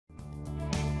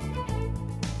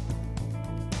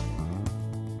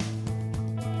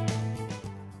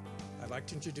like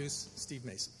to introduce Steve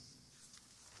Mason.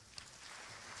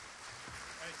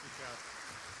 Thank you, Jeff.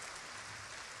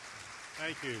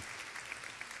 Thank you.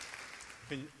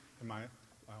 Am I?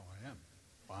 Oh, I am.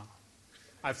 Wow.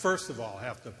 I first of all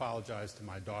have to apologize to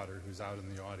my daughter, who's out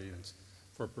in the audience,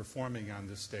 for performing on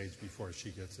this stage before she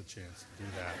gets a chance to do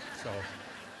that. So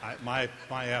my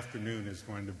afternoon is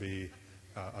going to be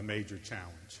a major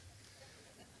challenge.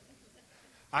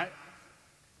 I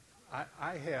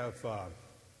have,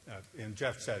 and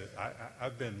Jeff said it,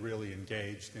 I've been really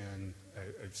engaged in a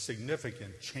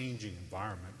significant changing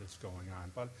environment that's going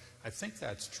on. But I think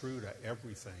that's true to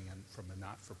everything and from a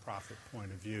not-for-profit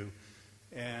point of view.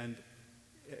 And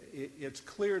it's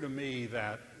clear to me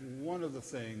that one of the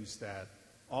things that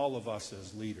all of us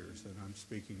as leaders, and I'm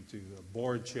speaking to the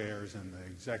board chairs and the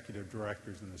executive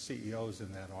directors and the CEOs in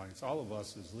that audience, all of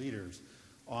us as leaders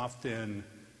often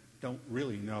don't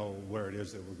really know where it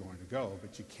is that we're going to go,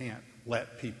 but you can't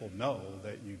let people know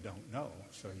that you don't know.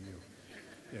 So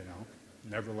you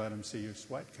never let them see you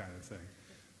sweat kind of thing.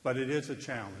 But it is a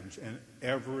challenge, and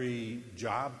every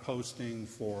job posting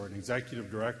for an executive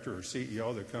director or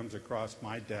CEO that comes across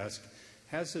my desk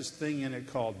has this thing in it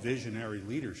called visionary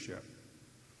leadership.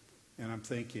 And I'm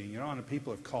thinking, and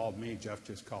people have called me, Jeff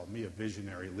just called me a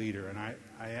visionary leader, and I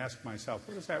ask myself,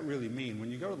 what does that really mean?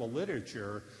 When you go to the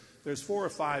literature, there's 4 or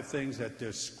 5 things that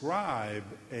describe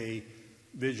a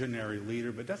visionary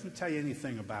leader, but doesn't tell you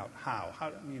anything about how.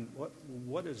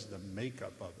 What is the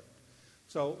makeup of it?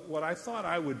 So what I thought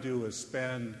I would do is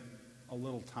spend a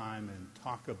little time and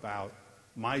talk about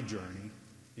my journey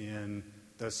in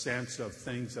the sense of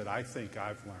things that I think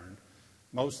I've learned.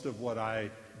 Most of what I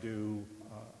do,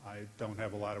 I don't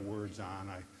have a lot of words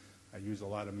on. I use a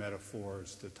lot of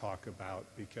metaphors to talk about,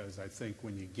 because I think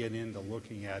when you get into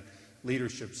looking at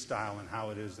leadership style and how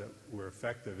it is that we're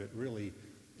effective, it really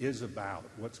is about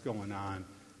what's going on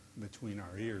between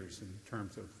our ears in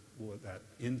terms of that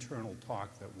internal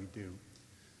talk that we do.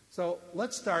 So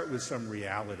let's start with some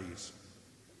realities.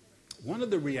 One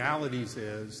of the realities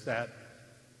is that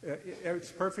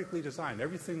it's perfectly designed.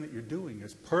 Everything that you're doing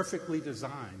is perfectly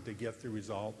designed to get the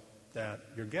result that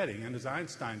you're getting. And as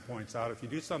Einstein points out, if you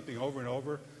do something over and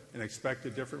over and expect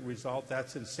a different result,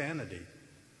 that's insanity.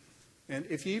 And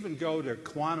if you even go to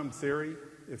quantum theory,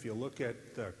 if you look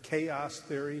at the chaos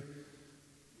theory,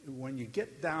 when you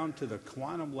get down to the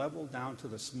quantum level, down to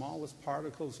the smallest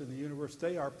particles in the universe,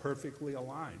 they are perfectly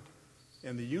aligned.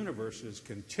 And the universe is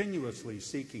continuously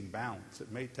seeking balance.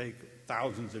 It may take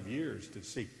thousands of years to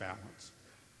seek balance.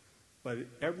 But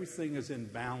everything is in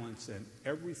balance, and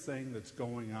everything that's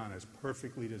going on is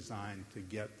perfectly designed to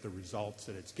get the results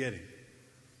that it's getting.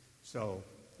 So,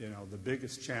 the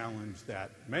biggest challenge that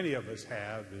many of us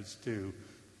have is to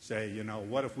say,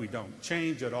 what if we don't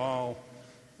change at all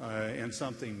and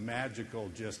something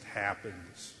magical just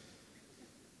happens?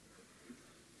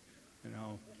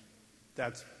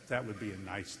 That would be a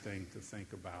nice thing to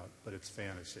think about, but it's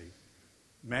fantasy.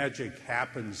 Magic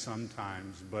happens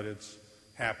sometimes, but it's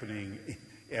happening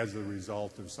as a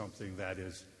result of something that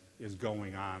is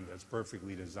going on that's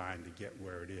perfectly designed to get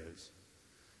where it is.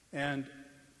 And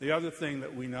the other thing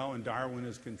that we know, and Darwin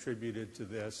has contributed to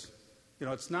this,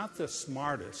 it's not the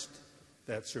smartest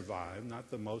that survive,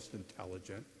 not the most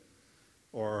intelligent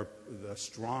or the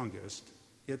strongest.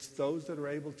 It's those that are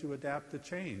able to adapt to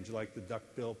change, like the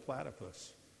duck-billed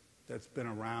platypus that's been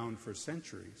around for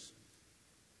centuries.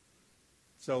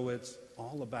 So it's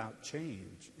all about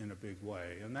change in a big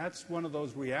way. And that's one of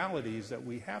those realities that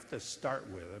we have to start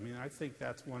with. I think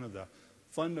that's one of the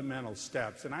fundamental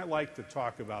steps. And I like to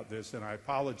talk about this, and I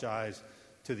apologize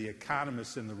to the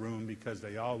economists in the room because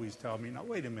they always tell me, now,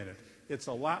 wait a minute, it's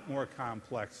a lot more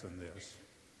complex than this.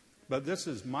 But this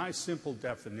is my simple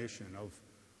definition of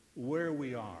where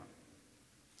we are,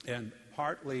 and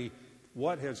partly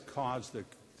what has caused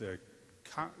the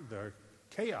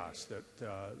chaos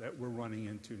that we're running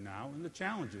into now and the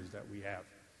challenges that we have.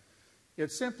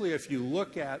 It's simply, if you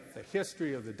look at the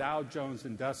history of the Dow Jones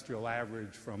Industrial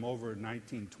Average from over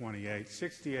 1928,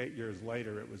 68 years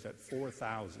later it was at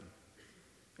 4,000.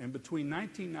 And between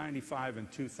 1995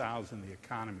 and 2000, the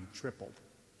economy tripled.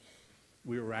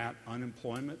 We were at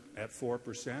unemployment at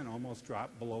 4%, almost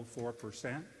dropped below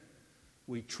 4%.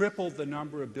 We tripled the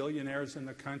number of billionaires in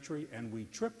the country, and we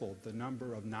tripled the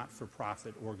number of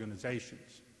not-for-profit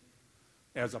organizations.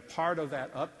 As a part of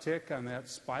that uptick on that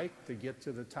spike to get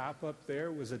to the top up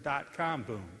there was a dot-com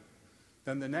boom.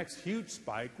 Then the next huge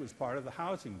spike was part of the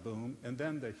housing boom, and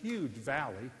then the huge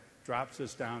valley drops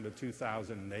us down to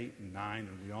 2008 and 9,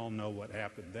 and we all know what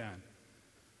happened then.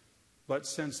 But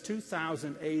since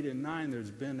 2008 and 9,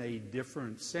 there's been a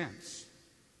different sense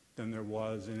than there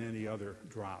was in any other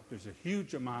drop. There's a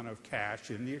huge amount of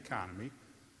cash in the economy,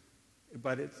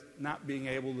 but it's not being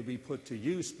able to be put to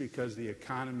use because the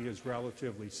economy is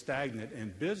relatively stagnant,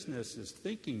 and business is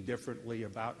thinking differently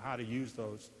about how to use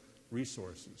those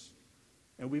resources.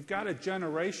 And we've got a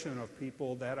generation of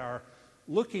people that are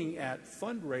looking at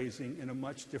fundraising in a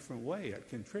much different way, at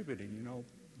contributing. You know,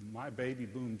 my baby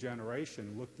boom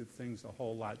generation looked at things a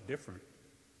whole lot different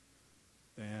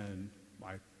than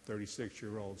my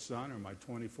 36-year-old son or my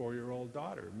 24-year-old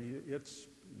daughter. I mean, it's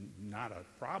not a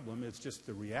problem, it's just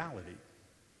the reality.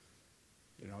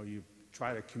 You know, you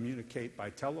try to communicate by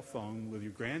telephone with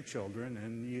your grandchildren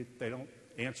and they don't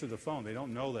answer the phone. They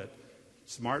don't know that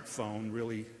smartphone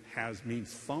really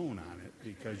means phone on it,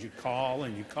 because you call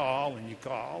and you call and you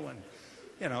call, and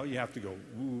you know, you have to go,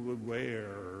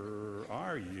 where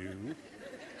are you?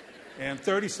 And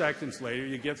 30 seconds later,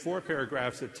 you get 4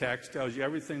 paragraphs of text, tells you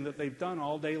everything that they've done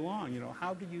all day long. You know,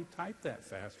 how do you type that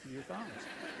fast with your thumbs?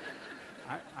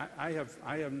 I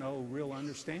have no real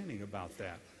understanding about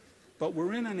that. But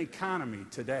we're in an economy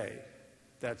today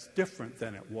that's different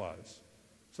than it was.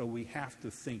 So we have to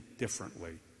think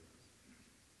differently.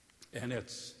 And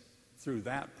it's through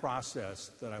that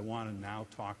process that I want to now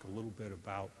talk a little bit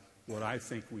about what I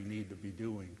think we need to be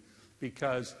doing.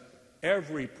 Because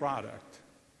every product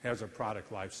has a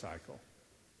product life cycle.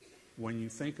 When you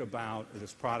think about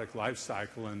this product life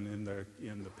cycle, and in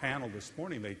the panel this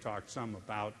morning they talked some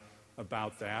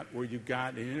about that, where you've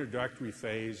got an introductory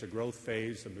phase, a growth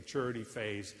phase, a maturity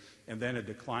phase, and then a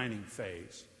declining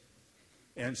phase.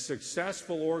 And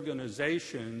successful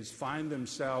organizations find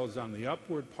themselves on the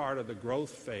upward part of the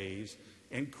growth phase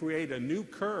and create a new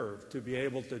curve to be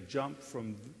able to jump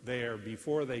from there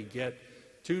before they get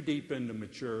too deep into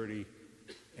maturity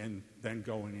and then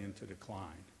going into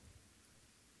decline.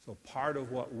 So part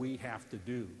of what we have to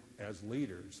do as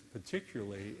leaders,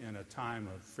 particularly in a time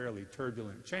of fairly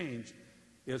turbulent change,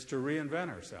 is to reinvent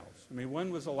ourselves. I mean, when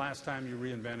was the last time you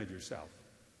reinvented yourself?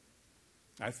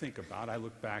 I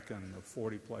look back on the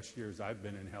 40-plus years I've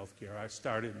been in healthcare. I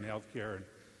started in healthcare and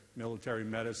military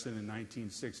medicine in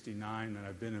 1969, and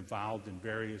I've been involved in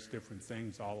various different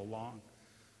things all along.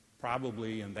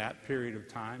 Probably in that period of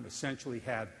time, essentially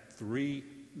had 3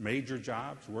 major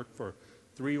jobs, worked for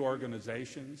 3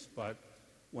 organizations, but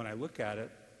when I look at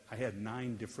it, I had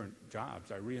 9 different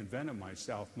jobs. I reinvented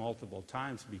myself multiple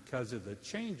times because of the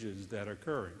changes that are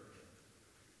occurring.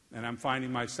 And I'm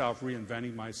finding myself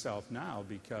reinventing myself now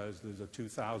because there's a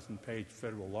 2,000-page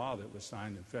federal law that was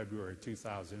signed in February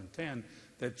 2010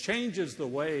 that changes the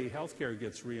way healthcare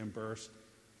gets reimbursed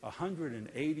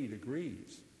 180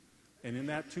 degrees. And in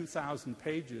that 2,000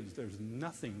 pages, there's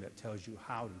nothing that tells you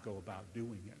how to go about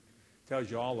doing it. It tells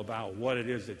you all about what it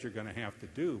is that you're going to have to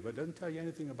do, but it doesn't tell you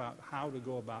anything about how to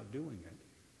go about doing it.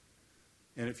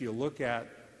 And if you look at,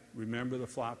 remember the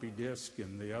floppy disk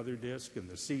and the other disk and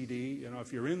the CD, you know,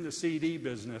 if you're in the CD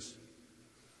business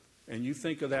and you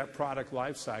think of that product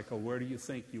life cycle, where do you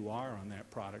think you are on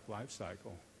that product life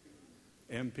cycle?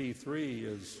 MP3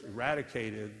 is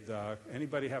eradicated.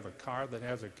 Anybody have a car that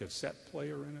has a cassette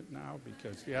player in it now?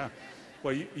 Because, yeah,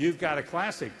 well, you've got a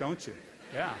classic, don't you?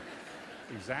 Yeah,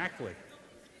 exactly.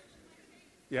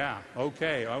 Yeah,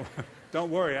 okay.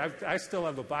 Don't worry. I still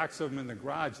have a box of them in the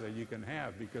garage that you can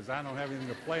have because I don't have anything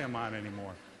to play them on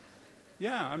anymore.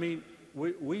 Yeah, I mean,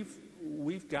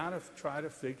 we've got to try to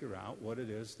figure out what it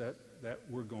is that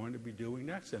we're going to be doing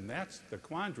next. And that's the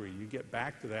quandary. You get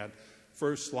back to that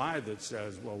first slide that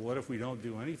says, well, what if we don't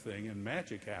do anything and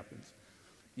magic happens?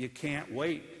 You can't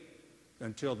wait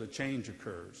until the change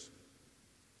occurs.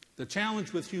 The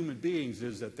challenge with human beings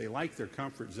is that they like their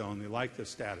comfort zone. They like the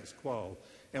status quo.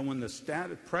 And when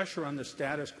the pressure on the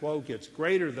status quo gets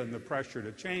greater than the pressure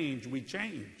to change, we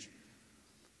change.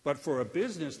 But for a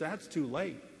business, that's too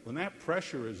late. When that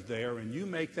pressure is there and you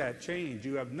make that change,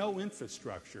 you have no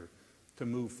infrastructure to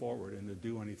move forward and to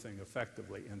do anything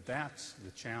effectively. And that's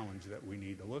the challenge that we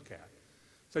need to look at.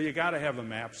 So you got to have a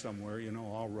map somewhere. You know,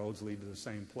 all roads lead to the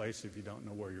same place if you don't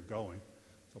know where you're going.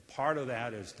 So part of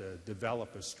that is to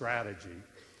develop a strategy.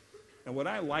 And what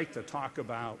I like to talk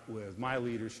about with my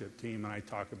leadership team, and I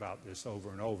talk about this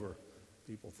over and over,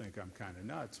 people think I'm kind of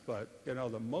nuts, but, you know,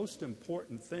 the most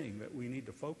important thing that we need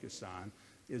to focus on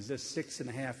is this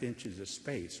 6.5 inches of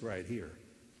space right here.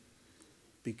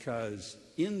 Because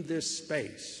in this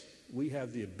space, we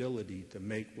have the ability to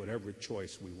make whatever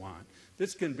choice we want.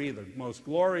 This can be the most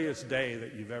glorious day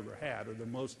that you've ever had or the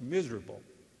most miserable.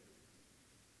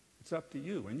 It's up to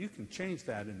you, and you can change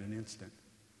that in an instant.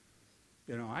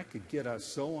 You know, I could get us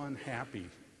so unhappy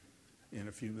in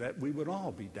a few, that we would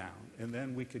all be down. And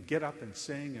then we could get up and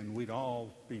sing and we'd all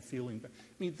be feeling better.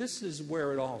 I mean, this is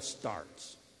where it all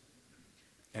starts.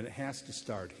 And it has to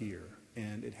start here.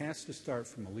 And it has to start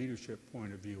from a leadership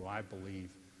point of view, I believe,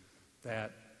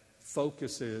 that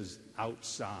focuses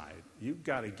outside. You've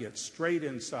got to get straight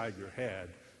inside your head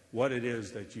what it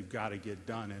is that you've got to get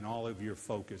done and all of your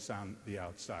focus on the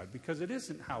outside. Because it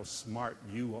isn't how smart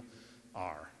you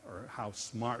are or how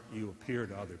smart you appear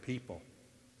to other people.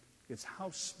 It's how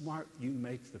smart you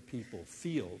make the people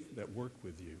feel that work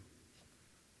with you.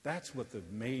 That's what the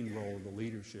main role of the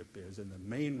leadership is, and the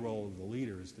main role of the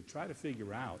leader is to try to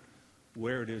figure out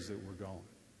where it is that we're going.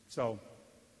 So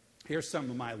here's some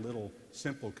of my little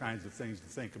simple kinds of things to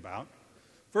think about.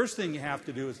 First thing you have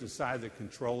to do is decide that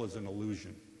control is an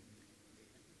illusion.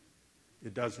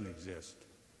 It doesn't exist.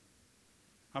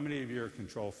 How many of you are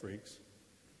control freaks?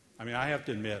 I mean, I have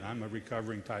to admit, I'm a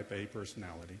recovering type A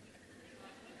personality.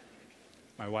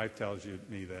 My wife tells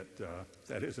me that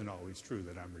that isn't always true,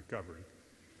 that I'm recovering.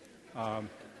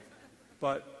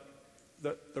 But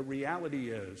the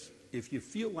reality is, if you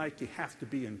feel like you have to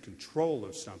be in control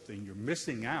of something, you're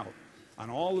missing out on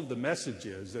all of the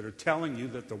messages that are telling you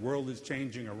that the world is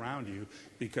changing around you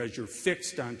because you're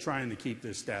fixed on trying to keep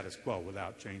this status quo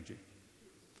without changing.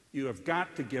 You have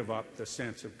got to give up the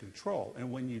sense of control. And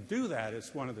when you do that,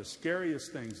 it's one of the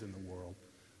scariest things in the world.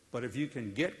 But if you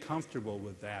can get comfortable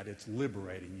with that, it's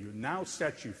liberating. You now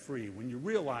set you free when you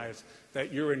realize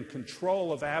that you're in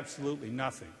control of absolutely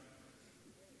nothing.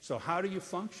 So how do you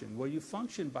function? Well, you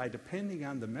function by depending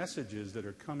on the messages that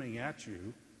are coming at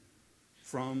you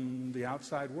from the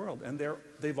outside world. And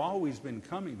they've always been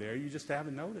coming there. You just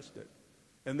haven't noticed it.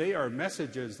 And they are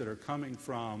messages that are coming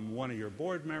from one of your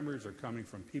board members, or coming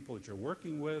from people that you're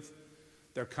working with.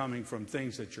 They're coming from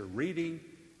things that you're reading.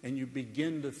 And you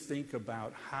begin to think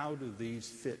about how do these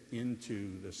fit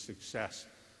into the success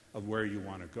of where you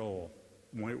want to go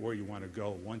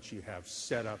once you have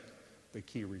set up the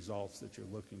key results that you're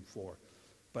looking for.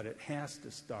 But it has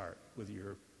to start with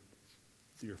your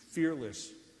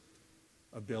fearless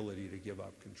ability to give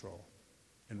up control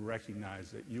and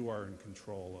recognize that you are in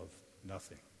control of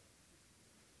nothing.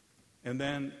 And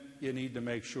then you need to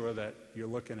make sure that you're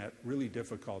looking at really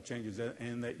difficult changes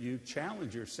and that you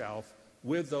challenge yourself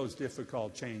with those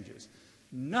difficult changes.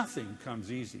 Nothing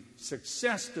comes easy.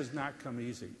 Success does not come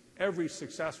easy. Every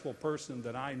successful person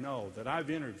that I know, that I've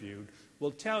interviewed,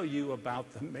 will tell you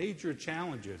about the major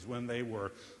challenges when they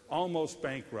were almost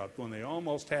bankrupt, when they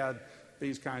almost had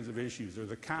these kinds of issues, or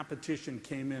the competition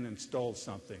came in and stole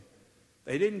something.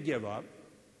 They didn't give up.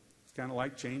 It's kind of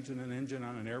like changing an engine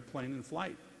on an airplane in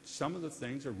flight. Some of the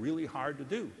things are really hard to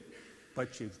do,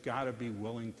 but you've got to be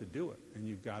willing to do it, and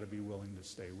you've got to be willing to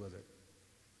stay with it.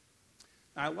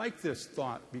 I like this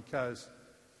thought because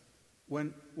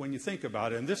when you think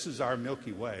about it, and this is our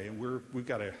Milky Way, and we've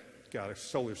got a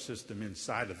solar system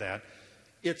inside of that.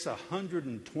 It's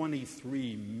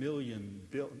 123 million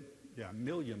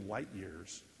light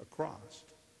years across.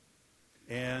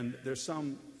 And there's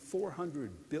some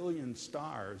 400 billion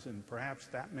stars and perhaps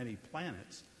that many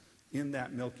planets in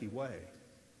that Milky Way.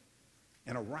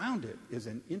 And around it is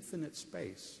an infinite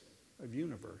space of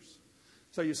universe.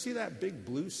 So you see that big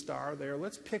blue star there?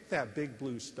 Let's pick that big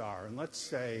blue star and let's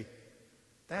say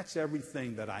that's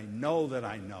everything that I know that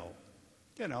I know.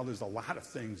 You know, there's a lot of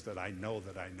things that I know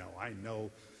that I know. I know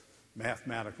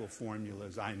mathematical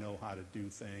formulas. I know how to do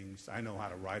things. I know how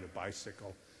to ride a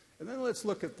bicycle. And then let's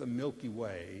look at the Milky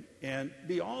Way and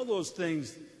be all those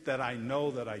things that I know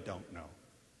that I don't know.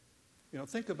 You know,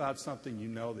 think about something you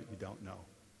know that you don't know.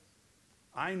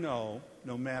 I know,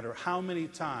 no matter how many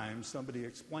times somebody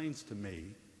explains to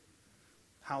me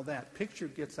how that picture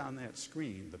gets on that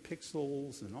screen, the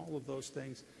pixels and all of those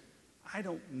things, I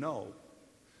don't know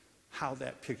how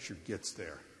that picture gets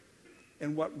there.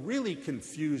 And what really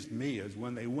confused me is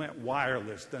when they went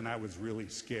wireless, then I was really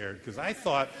scared because I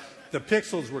thought the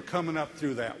pixels were coming up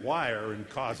through that wire and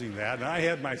causing that, and I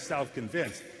had myself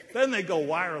convinced. Then they go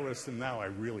wireless, and now I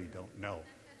really don't know.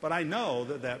 But I know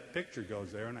that that picture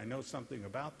goes there, and I know something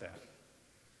about that.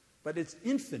 But it's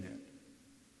infinite,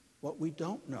 what we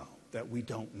don't know that we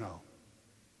don't know.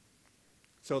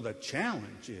 So the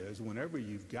challenge is whenever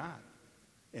you've got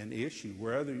an issue,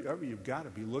 wherever you've got to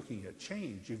be looking at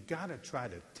change, you've got to try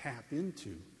to tap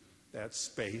into that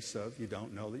space of you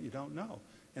don't know that you don't know.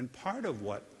 And part of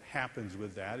what happens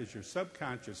with that is your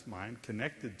subconscious mind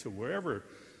connected to wherever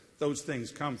those things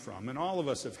come from. And all of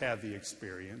us have had the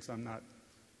experience. I'm not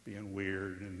being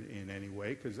weird in any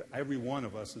way, because every one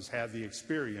of us has had the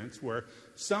experience where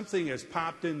something has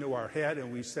popped into our head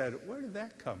and we said, where did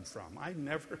that come from? I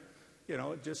never you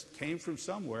know, it just came from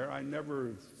somewhere. I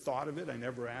never thought of it. I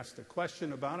never asked a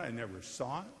question about it. I never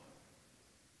saw it.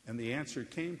 And the answer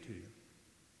came to you.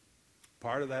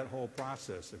 Part of that whole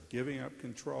process of giving up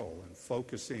control and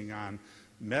focusing on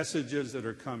messages that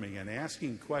are coming and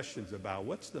asking questions about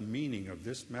what's the meaning of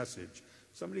this message.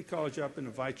 Somebody calls you up and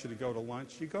invites you to go to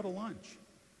lunch, you go to lunch.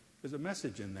 There's a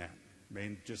message in that. It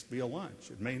may just be a lunch.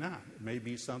 It may not. It may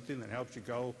be something that helps you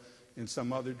go in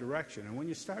some other direction. And when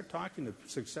you start talking to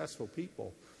successful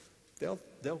people,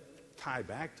 they'll tie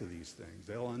back to these things.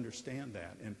 They'll understand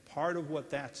that. And part of what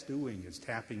that's doing is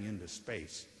tapping into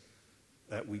space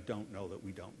that we don't know that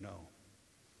we don't know.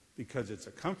 Because it's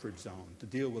a comfort zone to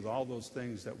deal with all those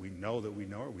things that we know or we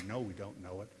know we don't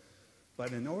know it.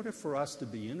 But in order for us to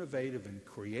be innovative and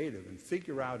creative and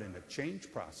figure out in a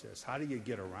change process, how do you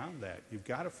get around that? You've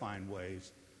got to find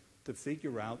ways to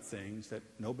figure out things that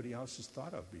nobody else has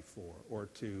thought of before, or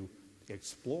to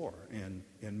explore and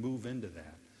move into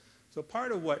that. So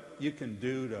part of what you can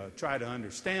do to try to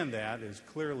understand that is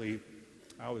clearly,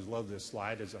 I always love this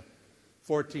slide, is a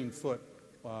 14-foot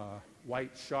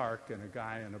white shark and a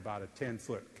guy in about a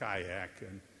 10-foot kayak.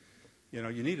 And, you know,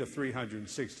 you need a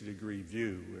 360-degree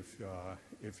view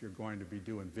if you're going to be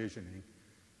doing visioning,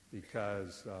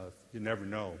 because you never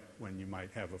know when you might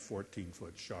have a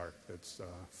 14-foot shark that's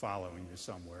following you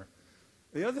somewhere.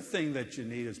 The other thing that you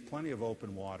need is plenty of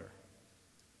open water.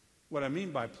 What I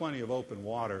mean by plenty of open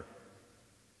water,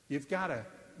 you've got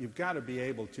to be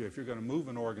able to, if you're going to move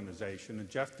an organization, and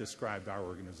Jeff described our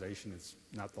organization, it's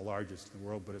not the largest in the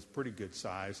world, but it's pretty good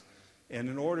size. And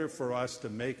in order for us to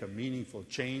make a meaningful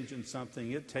change in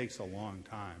something, it takes a long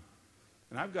time.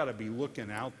 And I've got to be looking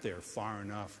out there far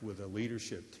enough with a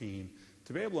leadership team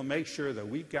to be able to make sure that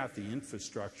we've got the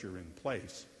infrastructure in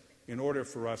place in order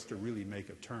for us to really make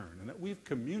a turn. And that we've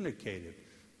communicated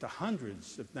to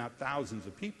hundreds, if not thousands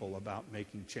of people about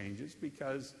making changes,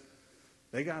 because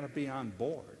they got to be on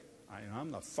board.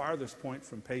 I'm the farthest point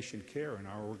from patient care in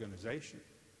our organization.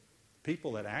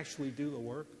 People that actually do the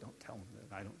work, don't tell them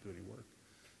that I don't do any work.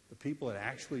 The people that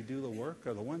actually do the work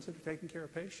are the ones that are taking care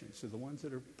of patients, are the ones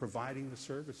that are providing the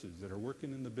services, that are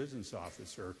working in the business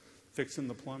office or fixing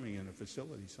the plumbing in a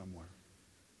facility somewhere.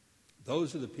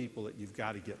 Those are the people that you've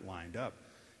got to get lined up.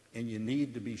 And you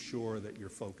need to be sure that you're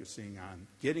focusing on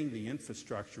getting the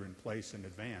infrastructure in place in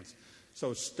advance.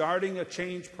 So starting a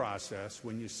change process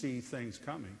when you see things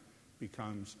coming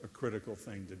becomes a critical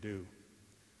thing to do.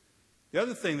 The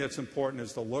other thing that's important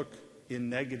is to look in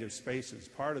negative spaces.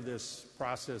 Part of this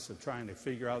process of trying to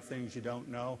figure out things you don't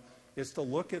know is to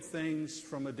look at things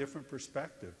from a different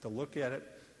perspective, to look at it,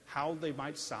 how they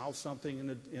might solve something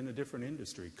in a different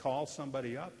industry. Call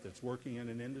somebody up that's working in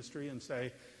an industry and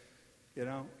say, you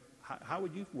know, how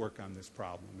would you work on this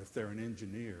problem if they're an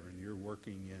engineer and you're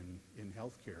working in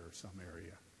healthcare or some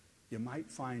area? You might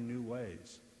find new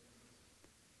ways.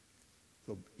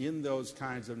 So in those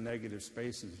kinds of negative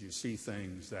spaces, you see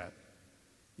things that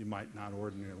you might not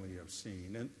ordinarily have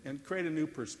seen, and create a new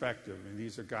perspective. And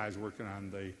these are guys working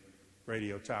on the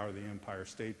radio tower of the Empire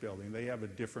State Building. They have a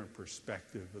different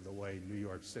perspective of the way New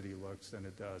York City looks than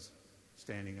it does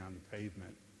standing on the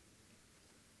pavement.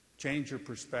 Change your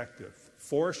perspective.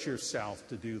 Force yourself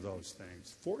to do those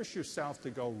things. Force yourself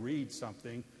to go read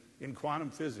something in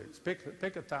quantum physics.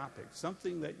 Pick a topic,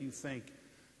 something that you think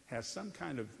has some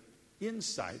kind of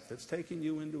insight that's taking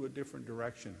you into a different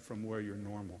direction from where your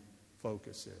normal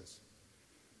focus is.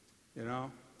 You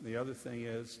know, the other thing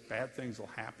is bad things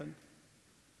will happen.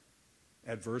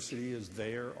 Adversity is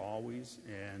there always,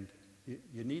 and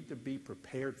you need to be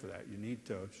prepared for that. You need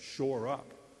to shore up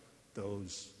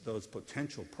those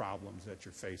potential problems that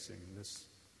you're facing. This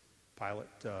pilot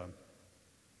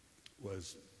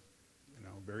was, you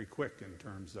know, very quick in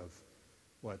terms of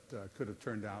what could have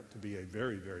turned out to be a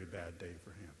very, very bad day for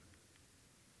him.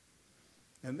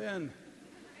 And then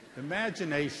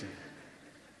imagination.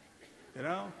 You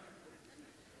know,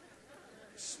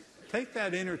 take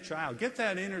that inner child, get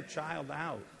that inner child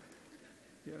out.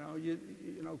 You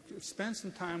know, spend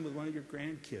some time with one of your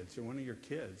grandkids or one of your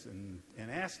kids and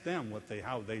ask them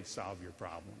how they'd solve your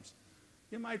problems.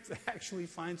 You might actually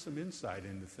find some insight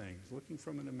into things, looking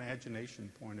from an imagination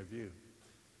point of view.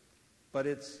 But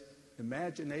it's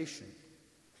imagination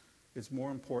is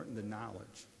more important than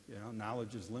knowledge. You know,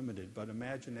 knowledge is limited, but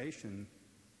imagination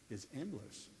is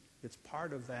endless. It's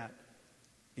part of that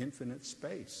infinite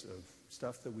space of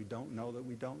stuff that we don't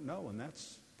know, and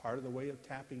that's part of the way of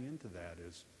tapping into that,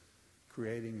 is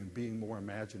creating and being more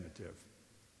imaginative.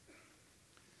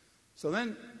 So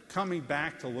then coming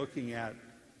back to looking at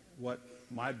what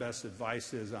my best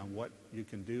advice is on what you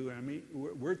can do. I mean,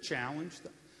 we're challenged.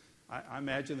 I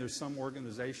imagine there's some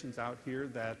organizations out here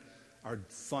that are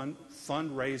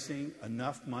fundraising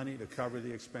enough money to cover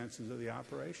the expenses of the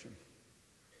operation?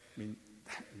 I mean,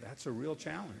 that's a real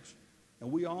challenge.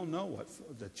 And we all know what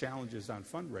the challenge is on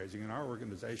fundraising. In our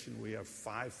organization, we have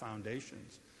 5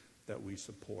 foundations that we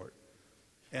support.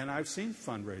 And I've seen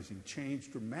fundraising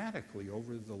change dramatically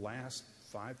over the last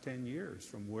 5-10 years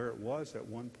from where it was at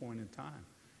one point in time.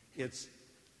 It's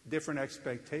different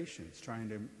expectations, trying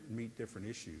to meet different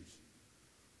issues.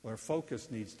 Well, our focus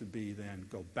needs to be then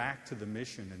go back to the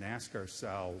mission and ask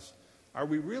ourselves, are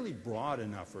we really broad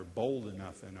enough or bold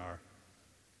enough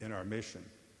in our mission?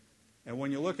 And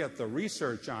when you look at the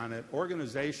research on it,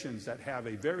 organizations that have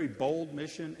a very bold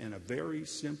mission and a very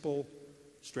simple,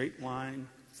 straight line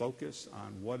focus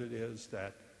on what it is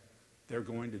that they're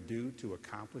going to do to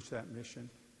accomplish that mission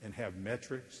and have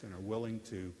metrics and are willing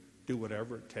to do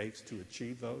whatever it takes to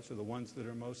achieve those are the ones that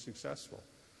are most successful.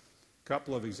 A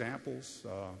couple of examples.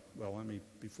 Well, let me,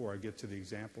 before I get to the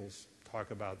examples,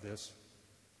 talk about this,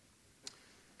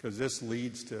 because this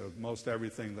leads to most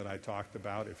everything that I talked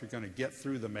about. If you're going to get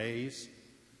through the maze,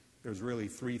 there's really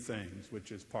 3 things,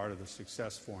 which is part of the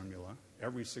success formula.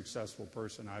 Every successful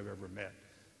person I've ever met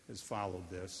has followed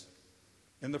this.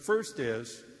 And the first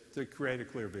is to create a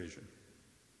clear vision.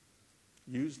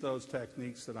 Use those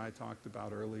techniques that I talked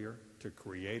about earlier to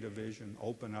create a vision,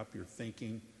 open up your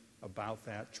thinking about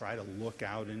that, try to look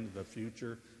out into the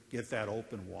future, get that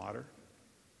open water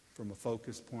from a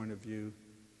focus point of view,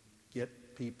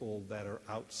 get people that are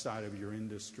outside of your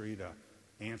industry to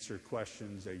answer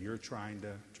questions that you're trying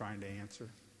to answer,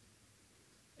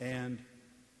 and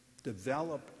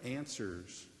develop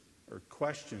answers or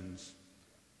questions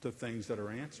to things that are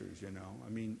answers, you know. I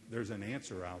mean, there's an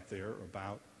answer out there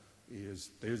about is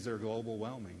there global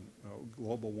warming?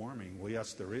 Well,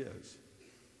 yes, there is.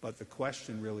 But the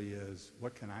question really is,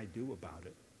 what can I do about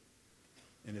it?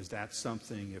 And is that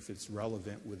something, if it's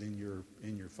relevant within your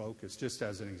focus, just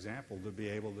as an example, to be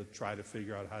able to try to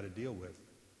figure out how to deal with?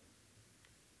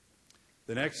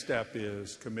 The next step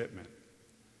is commitment.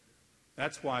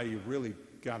 That's why you really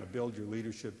got to build your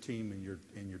leadership team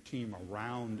and your team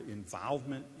around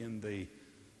involvement in the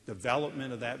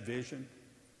development of that vision,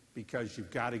 because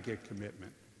you've got to get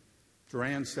commitment.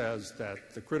 Duran says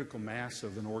that the critical mass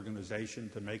of an organization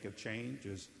to make a change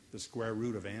is the square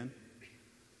root of N.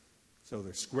 So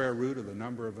the square root of the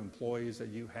number of employees that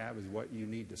you have is what you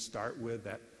need to start with,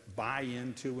 that buy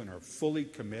into and are fully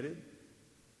committed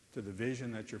to the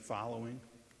vision that you're following.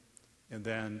 And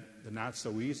then the not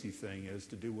so easy thing is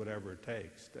to do whatever it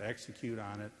takes, to execute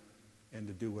on it and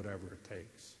to do whatever it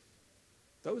takes.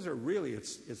 Those are really,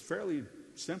 it's fairly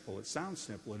simple. It sounds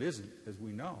simple. It isn't, as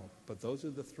we know. But those are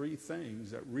the 3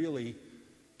 things that really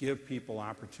give people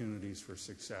opportunities for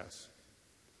success.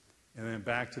 And then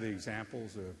back to the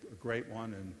examples, a great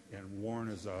one, and Warren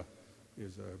is a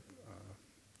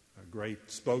great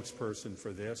spokesperson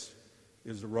for this,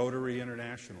 is the Rotary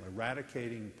International,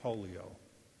 eradicating polio.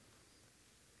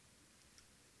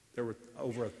 There were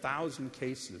over 1,000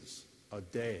 cases a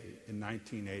day in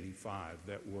 1985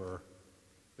 that were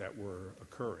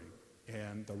occurring.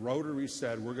 And the Rotary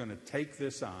said, we're going to take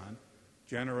this on,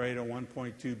 generate a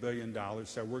 $1.2 billion,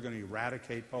 said we're going to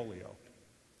eradicate polio.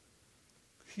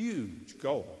 Huge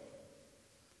goal.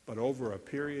 But over a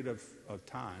period of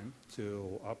time,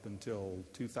 up until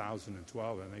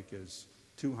 2012, I think, is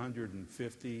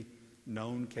 250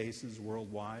 known cases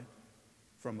worldwide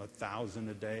from 1,000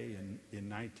 a day in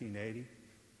 1980.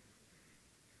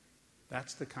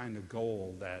 That's the kind of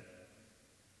goal that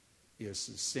is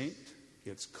succinct,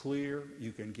 it's clear,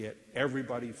 you can get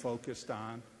everybody focused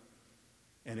on,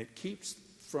 and it keeps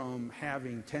from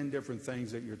having 10 different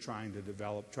things that you're trying to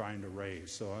develop, trying to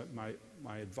raise. So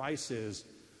my advice is,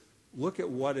 look at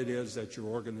what it is that your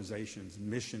organization's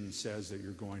mission says that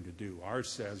you're going to do. Ours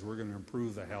says we're going to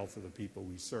improve the health of the people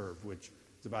we serve, which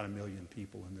is about 1 million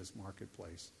people in this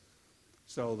marketplace.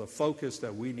 So the focus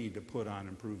that we need to put on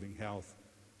improving health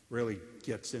really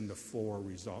gets into 4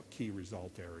 key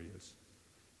result areas.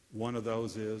 One of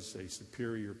those is a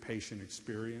superior patient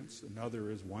experience.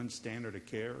 Another is one standard of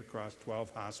care across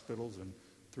 12 hospitals and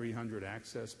 300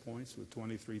 access points with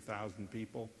 23,000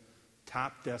 people.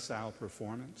 Top decile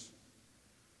performance.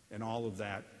 And all of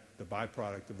that, the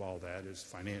byproduct of all that is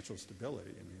financial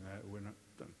stability. I mean, we're not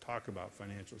going to talk about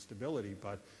financial stability,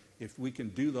 but if we can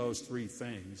do those 3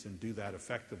 things and do that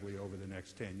effectively over the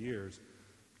next 10 years,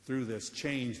 through this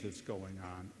change that's going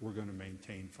on, we're going to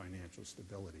maintain financial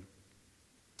stability.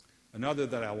 Another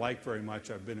that I like very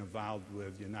much, I've been involved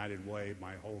with United Way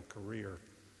my whole career.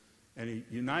 And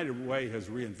United Way has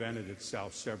reinvented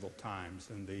itself several times.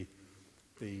 And the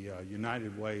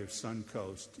United Way of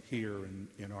Suncoast here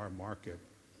in our market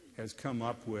has come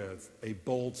up with a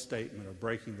bold statement of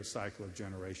breaking the cycle of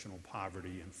generational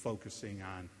poverty and focusing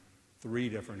on 3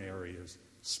 different areas,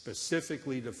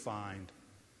 specifically defined,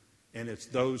 and it's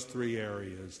those 3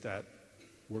 areas that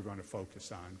we're going to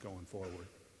focus on going forward.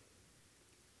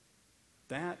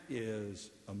 That is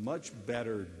a much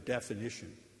better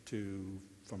definition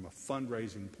from a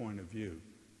fundraising point of view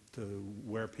to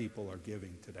where people are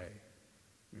giving today.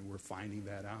 I mean, we're finding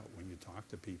that out when you talk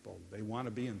to people. They want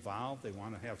to be involved. They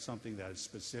want to have something that is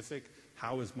specific.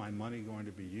 How is my money going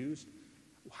to be used?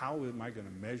 How am I going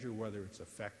to measure whether it's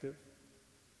effective?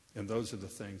 And those are the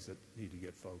things that need to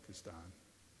get focused on.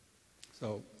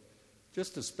 So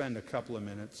just to spend a couple of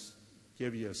minutes,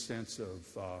 give you a sense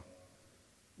of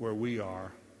where we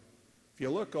are. If you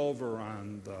look over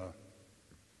on the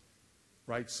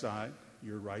right side,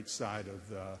 your right side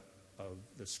of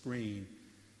the screen,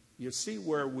 you see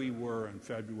where we were in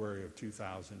February of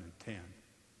 2010.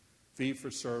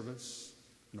 Fee-for-service,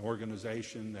 an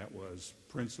organization that was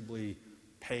principally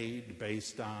paid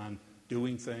based on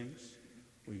doing things.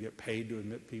 We get paid to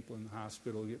admit people in the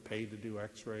hospital, we get paid to do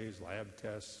x-rays, lab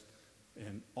tests,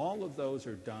 and all of those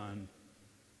are done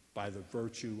by the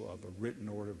virtue of a written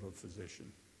order of a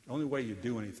physician. The only way you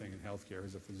do anything in healthcare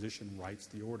is a physician writes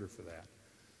the order for that.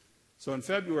 So in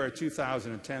February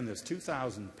 2010, this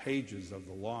 2,000 pages of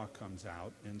the law comes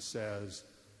out and says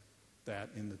that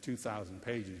in the 2,000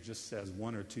 pages just says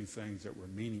 1 or 2 things that were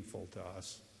meaningful to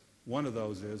us. One of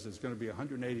those is there's going to be a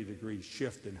 180-degree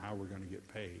shift in how we're going to get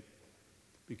paid.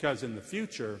 Because in the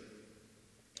future,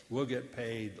 we'll get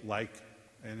paid like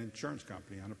an insurance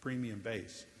company on a premium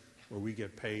base, where we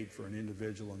get paid for an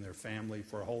individual and their family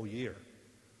for a whole year.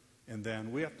 And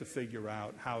then we have to figure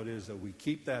out how it is that we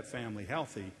keep that family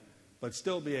healthy, but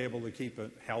still be able to keep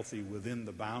it healthy within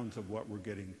the bounds of what we're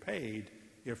getting paid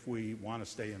if we want to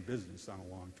stay in business on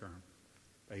a long-term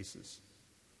basis.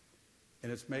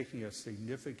 And it's making a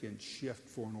significant shift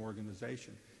for an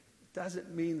organization. It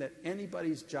doesn't mean that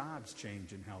anybody's jobs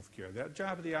change in healthcare. The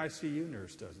job of the ICU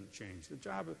nurse doesn't change. The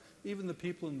job of even the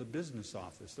people in the business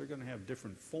office, they're going to have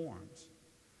different forms.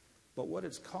 But what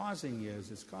it's causing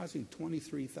is it's causing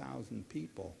 23,000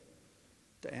 people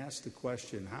to ask the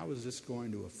question, how is this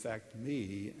going to affect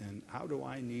me, and how do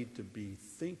I need to be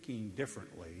thinking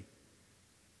differently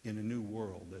in a new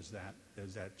world as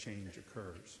that change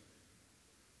occurs?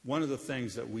 One of the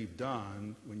things that we've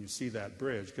done when you see that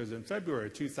bridge, because in February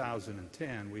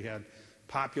 2010 we had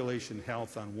population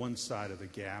health on one side of the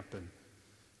gap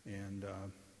and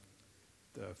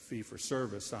the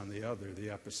fee-for-service on the other,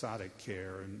 the episodic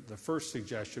care. And the first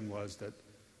suggestion was that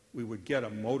we would get a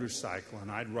motorcycle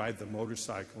and I'd ride the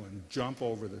motorcycle and jump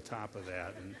over the top of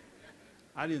that. And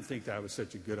I didn't think that was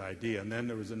such a good idea. And then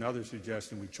there was another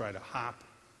suggestion we'd try to hop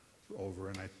over,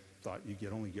 and I thought you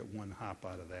could only get one hop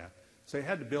out of that. So you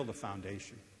had to build a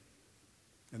foundation.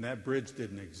 And that bridge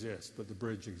didn't exist, but the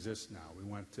bridge exists now. We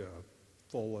went to a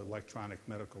full electronic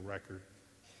medical record.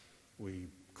 We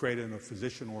created a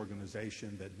physician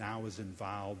organization that now is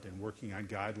involved in working on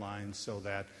guidelines so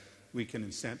that we can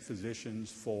incent physicians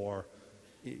for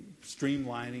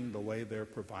streamlining the way they're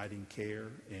providing care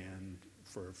and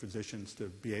for physicians to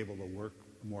be able to work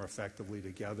more effectively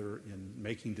together in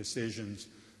making decisions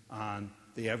on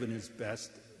the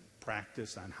evidence-based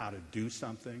practice on how to do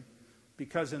something.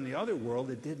 Because in the other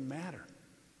world, it didn't matter.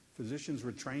 Physicians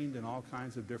were trained in all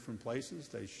kinds of different places.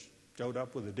 They showed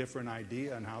up with a different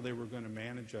idea on how they were going to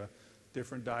manage a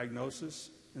different diagnosis,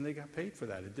 and they got paid for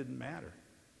that. It didn't matter.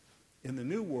 In the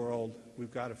new world,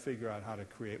 we've got to figure out how to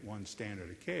create one standard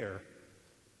of care,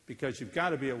 because you've got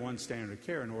to be at one standard of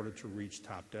care in order to reach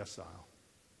top decile.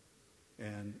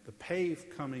 And the pay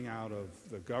coming out of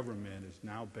the government is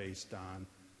now based on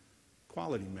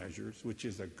quality measures, which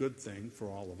is a good thing for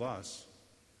all of us.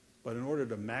 But in order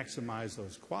to maximize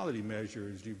those quality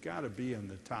measures, you've got to be in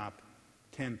the top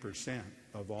 10%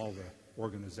 of all the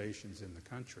organizations in the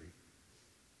country.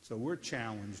 So we're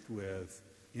challenged with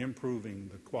improving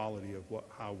the quality of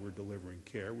how we're delivering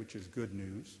care, which is good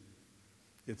news.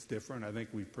 It's different. I think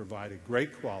we've provided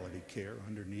great quality care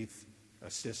underneath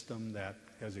a system that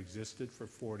has existed for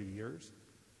 40 years.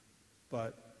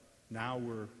 But now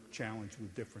we're challenged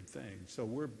with different things. So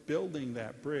we're building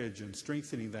that bridge and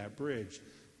strengthening that bridge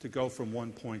to go from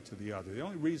one point to the other. The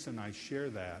only reason I share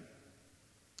that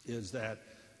is that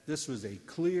this was a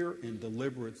clear and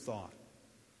deliberate thought.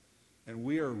 And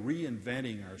we are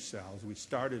reinventing ourselves. We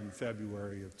started in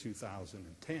February of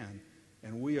 2010,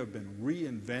 and we have been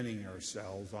reinventing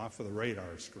ourselves off of the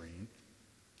radar screen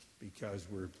because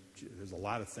there's a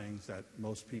lot of things that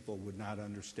most people would not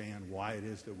understand why it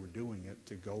is that we're doing it,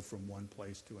 to go from one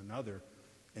place to another,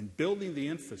 and building the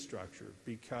infrastructure,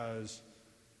 because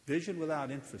Vision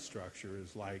without infrastructure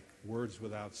is like words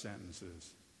without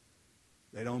sentences.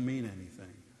 They don't mean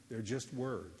anything. They're just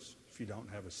words if you don't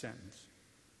have a sentence.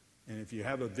 And if you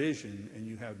have a vision and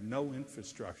you have no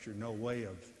infrastructure, no way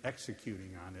of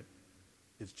executing on it,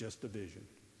 it's just a vision.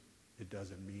 It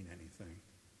doesn't mean anything.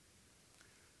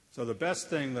 So the best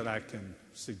thing that I can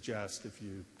suggest, if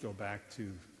you go back to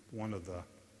one of the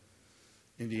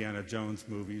Indiana Jones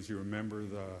movies, you remember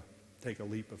the Take a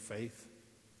Leap of Faith,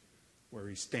 where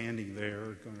he's standing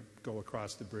there, going to go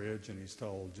across the bridge, and he's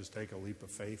told, just take a leap of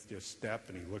faith, just step,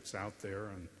 and he looks out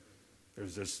there, and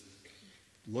there's this,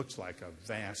 looks like a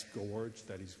vast gorge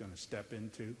that he's going to step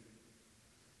into,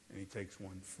 and he takes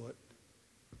one foot,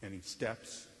 and he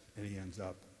steps, and he ends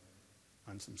up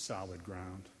on some solid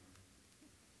ground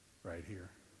right here.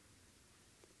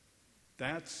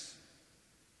 That's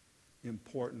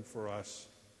important for us,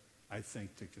 I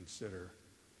think, to consider.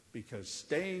 Because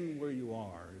staying where you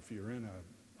are, if you're in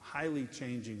a highly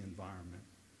changing environment,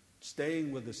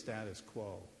 staying with the status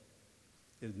quo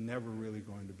is never really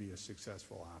going to be a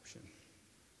successful option.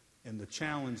 And the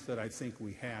challenge that I think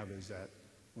we have is that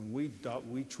when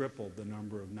we tripled the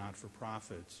number of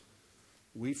not-for-profits,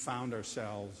 we found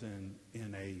ourselves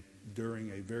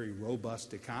during a very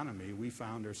robust economy, we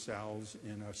found ourselves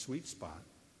in a sweet spot.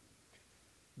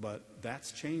 But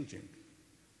that's changing.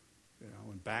 You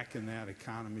know, and back in that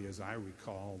economy, as I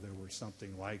recall, there were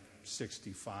something like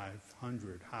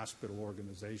 6,500 hospital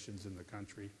organizations in the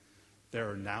country. There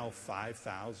are now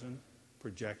 5,000,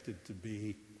 projected to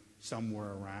be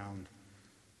somewhere around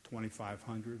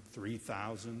 2,500,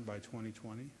 3,000 by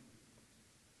 2020.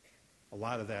 A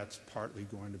lot of that's partly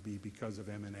going to be because of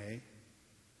M&A,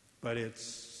 but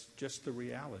it's just the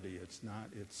reality. It's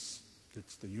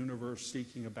the universe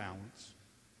seeking a balance.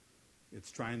 It's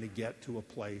trying to get to a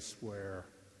place where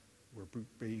we're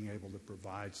being able to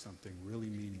provide something really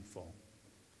meaningful.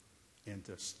 And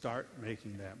to start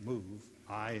making that move,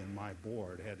 I and my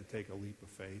board had to take a leap of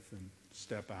faith and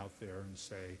step out there and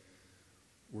say,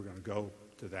 we're going to go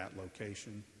to that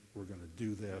location. We're going to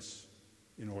do this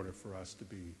in order for us to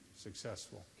be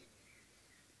successful.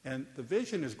 And the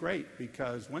vision is great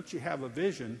because once you have a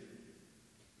vision,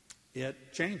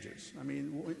 it changes. I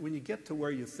mean, when you get to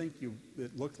where you think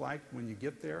it looked like when you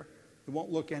get there, it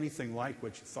won't look anything like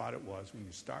what you thought it was when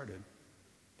you started,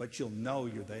 but you'll know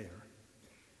you're there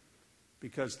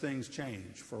because things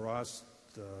change. For us,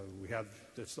 we have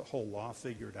this whole law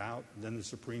figured out. Then the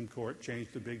Supreme Court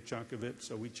changed a big chunk of it,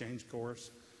 so we changed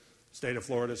course. The state of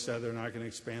Florida said they're not going to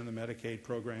expand the Medicaid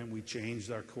program. We changed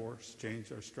our course,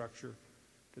 changed our structure,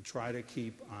 to try to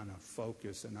keep on a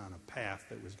focus and on a path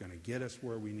that was going to get us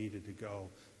where we needed to go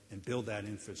and build that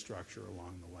infrastructure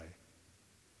along the way.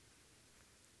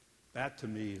 That, to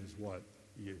me, is what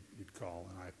you'd call,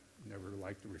 and I never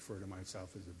like to refer to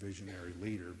myself as a visionary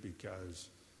leader because,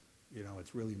 you know,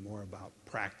 it's really more about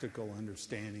practical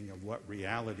understanding of what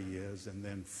reality is and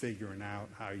then figuring out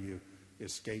how you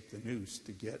escape the noose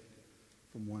to get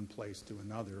from one place to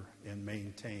another and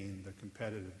maintain the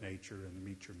competitive nature and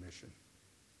meet your mission.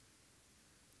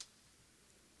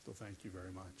 So thank you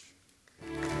very much.